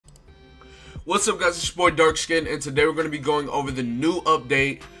What's up, guys? It's your boy Darkskin, and today we're going to be going over the new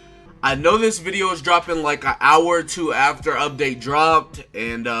update. I know this video is dropping like an hour or two after update dropped,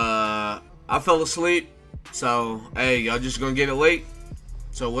 and I fell asleep, so hey, y'all just gonna get it late,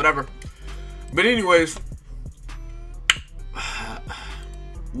 so whatever. But anyways,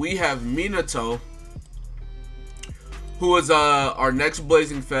 we have Minato, who is our next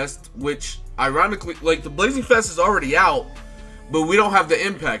Blazing Fest, which ironically, like, the Blazing Fest is already out, but we don't have the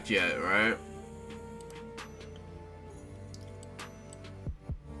impact yet, right?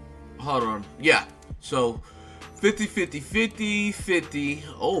 Hold on. Yeah. So 50 50 50 50.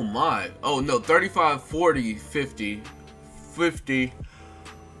 Oh my. Oh no, 35 40 50 50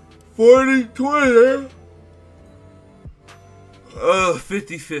 40 20.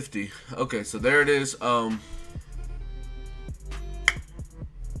 50 50. Okay, so there it is.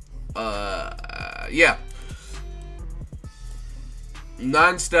 Yeah.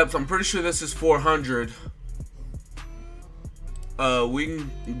 9 steps. I'm pretty sure this is 400. We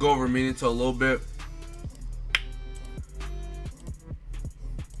can go over Minato a little bit.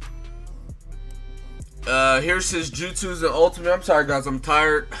 Here's his jutsus and ultimate. I'm sorry, guys, I'm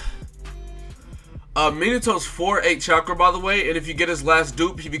tired. Minato's 4-8 chakra, by the way, and if you get his last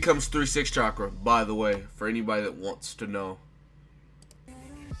dupe, he becomes 3-6 chakra, by the way, for anybody that wants to know.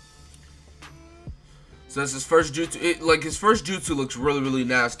 So that's his first jutsu. Like, his first jutsu looks really, really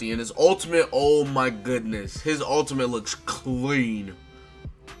nasty. And his ultimate, oh my goodness. His ultimate looks clean.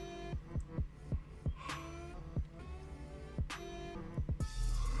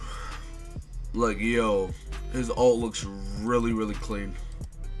 Like, yo. His ult looks really, really clean.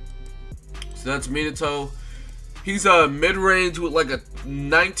 So that's Minato. He's mid-range with like a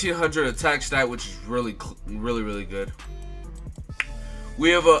 1900 attack stat, which is really, really good. We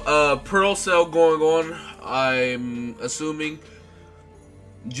have a Pearl Cell going on, I'm assuming.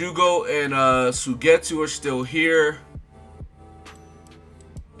 Jugo and Sugetsu are still here.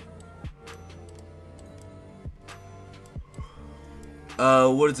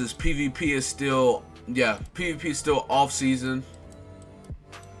 What is this? PvP is still, yeah, PvP is still off season.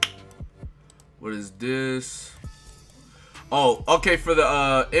 What is this? Oh, okay, for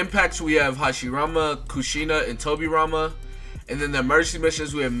the impacts we have Hashirama, Kushina, and Tobirama. And then the emergency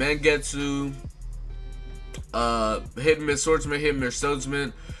missions, we have Mangetsu, Hidden Mid Swordsman, Hidden Mid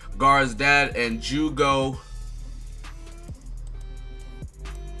Swordsman, Gaara's dad, and Jugo.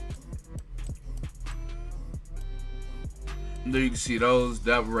 And there you can see those,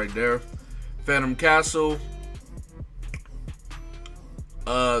 that one right there. Phantom Castle.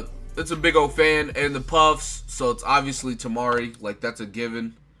 It's a big old fan, and the puffs, so it's obviously Tamari, like that's a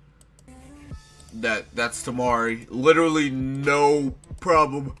given. That's Tamari. Literally no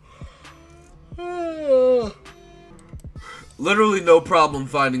problem. Literally no problem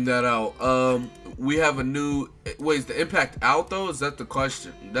finding that out. We have a new. Wait, is the impact out though? Is that the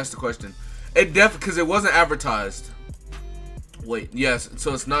question? That's the question. It because it wasn't advertised. Wait, yes.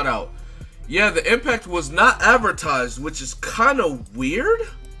 So it's not out. Yeah, the impact was not advertised, which is kind of weird.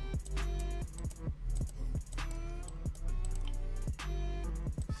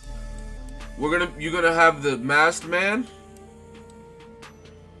 You're gonna have the masked man.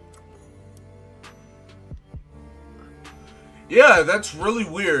 Yeah, that's really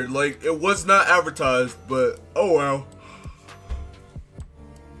weird. Like, it was not advertised, but oh well.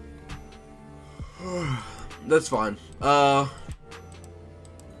 That's fine.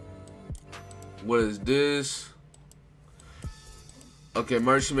 What is this? Okay,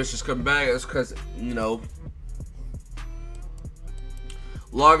 emergency missions come back. That's because, you know,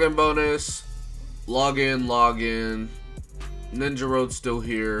 login bonus. Log in. Ninja Road's still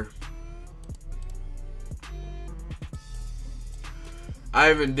here. I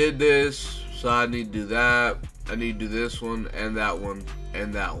haven't did this, so I need to do that. I need to do this one, and that one,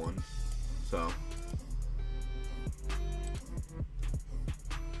 and that one. So.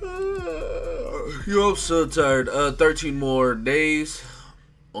 Yo, I'm so tired. 13 more days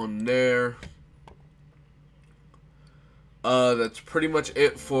on there. That's pretty much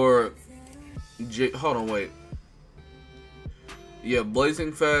it for hold on, wait. Yeah,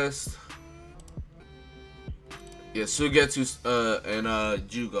 Blazing Fest. Yeah, Sugetsu and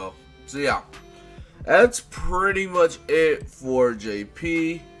Jugo. So yeah, that's pretty much it for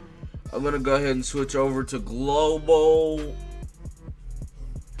JP. I'm gonna go ahead and switch over to Global,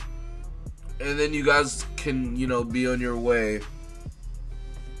 and then you guys can, you know, be on your way.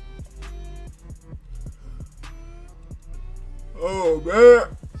 Oh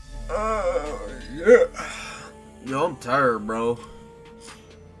man. Yeah. Yo, I'm tired, bro.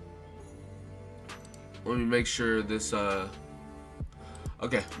 Let me make sure this,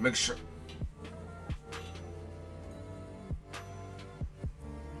 okay, make sure.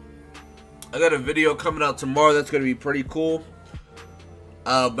 I got a video coming out tomorrow that's going to be pretty cool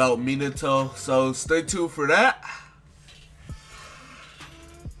about Minato, so stay tuned for that.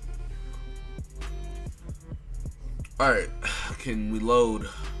 Alright, can we load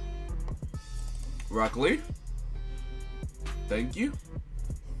Rock Lee? Thank you.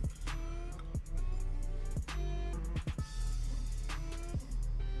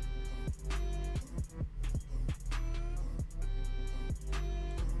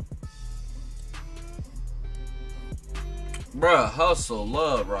 Bruh, hustle,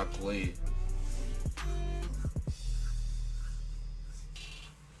 love Rock Lee.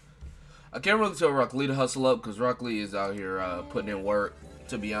 I can't really tell Rock Lee to hustle up because Rock Lee is out here putting in work,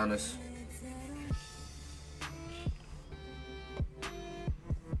 to be honest.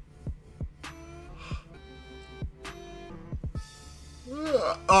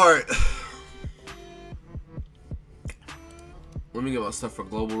 Alright. Let me get my stuff for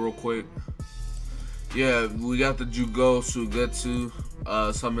global real quick. Yeah, we got the Jugo Sugetsu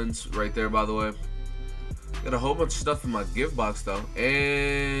summons right there, by the way. Got a whole bunch of stuff in my gift box, though.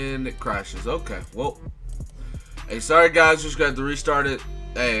 And it crashes. Okay, well. Hey, sorry, guys. Just got to restart it.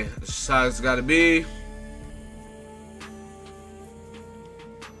 Hey, this is how it's got to be.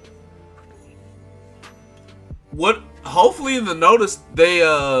 What? Hopefully in the notice, they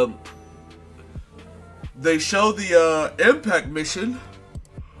show the impact mission.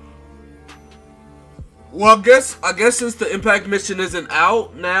 Well, I guess since the impact mission isn't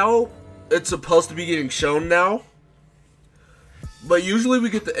out now, it's supposed to be getting shown now. But usually we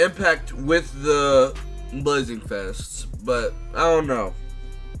get the impact with the Blazing Fests, but I don't know.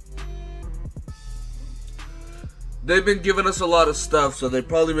 They've been giving us a lot of stuff, so they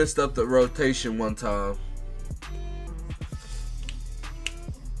probably messed up the rotation one time.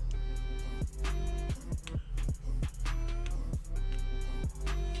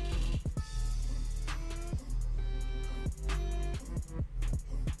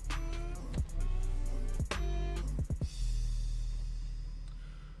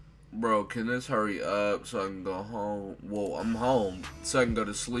 Bro, can this hurry up so I can go home? Well, I'm home, so I can go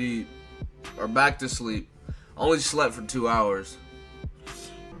to sleep. Or back to sleep. I only slept for 2 hours.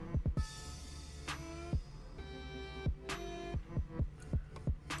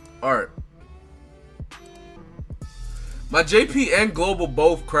 Alright. My JP and Global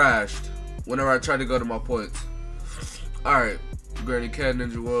both crashed whenever I tried to go to my points. Alright. Granny Cat,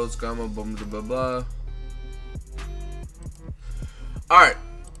 Ninja World, Scamma, blah blah blah. Alright.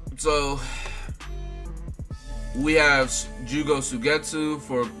 So, we have Jugo Sugetsu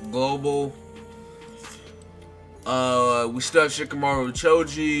for global. We still have Shikamaru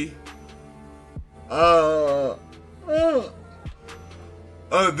Choji.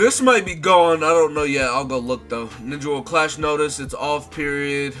 This might be gone. I don't know yet. I'll go look though. Ninja World Clash notice. It's off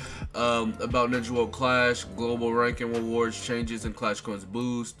period. About Ninja World Clash. Global ranking rewards changes and Clash coins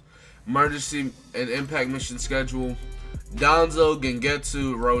boost. Emergency and impact mission schedule. Danzo,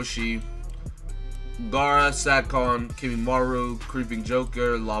 Gengetsu, Roshi, Gaara, Sakon, Kimimaru, Creeping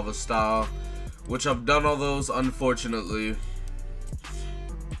Joker, Lava Style, which I've done all those, unfortunately.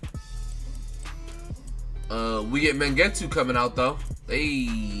 We get Mangetsu coming out, though.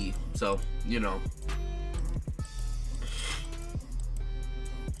 Hey, so, you know.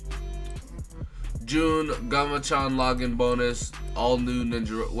 June, Gamma-chan login bonus, all new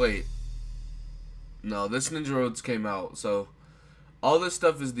Ninja... Wait. No, this Ninja Roads came out, so all this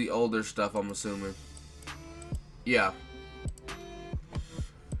stuff is the older stuff, I'm assuming. Yeah.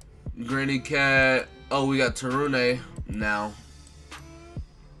 Granny Cat. Oh, we got Tarune now.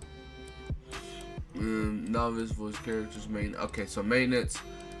 Novice voice characters main. Okay, so maintenance.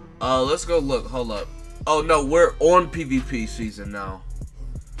 Let's go look. Hold up. Oh no, we're on PvP season now.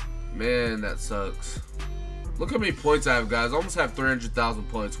 Man, that sucks. Look how many points I have, guys. I almost have 300,000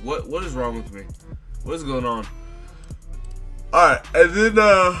 points. What is wrong with me? What is going on? Alright, and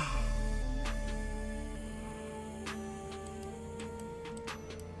then,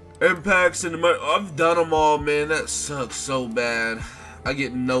 impacts and the... I've done them all, man. That sucks so bad. I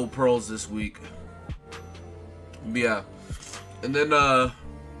get no pearls this week. Yeah. And then,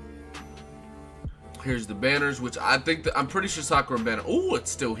 here's the banners, which I think... I'm pretty sure Sakura banner... Ooh,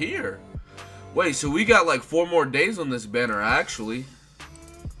 it's still here. Wait, so we got like 4 more days on this banner, actually.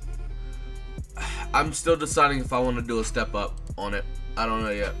 I'm still deciding if I want to do a step up on it. I don't know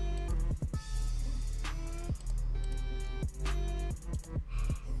yet.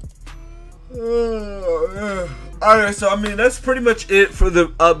 Alright, so I mean that's pretty much it for the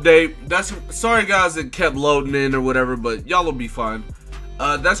update. Sorry guys it kept loading in or whatever, but y'all will be fine.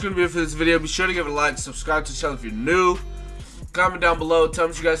 That's gonna be it for this video. Be sure to give it a like, subscribe to the channel if you're new. Comment down below. Tell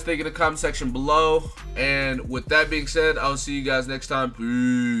me what you guys think in the comment section below. And with that being said, I'll see you guys next time.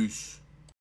 Peace.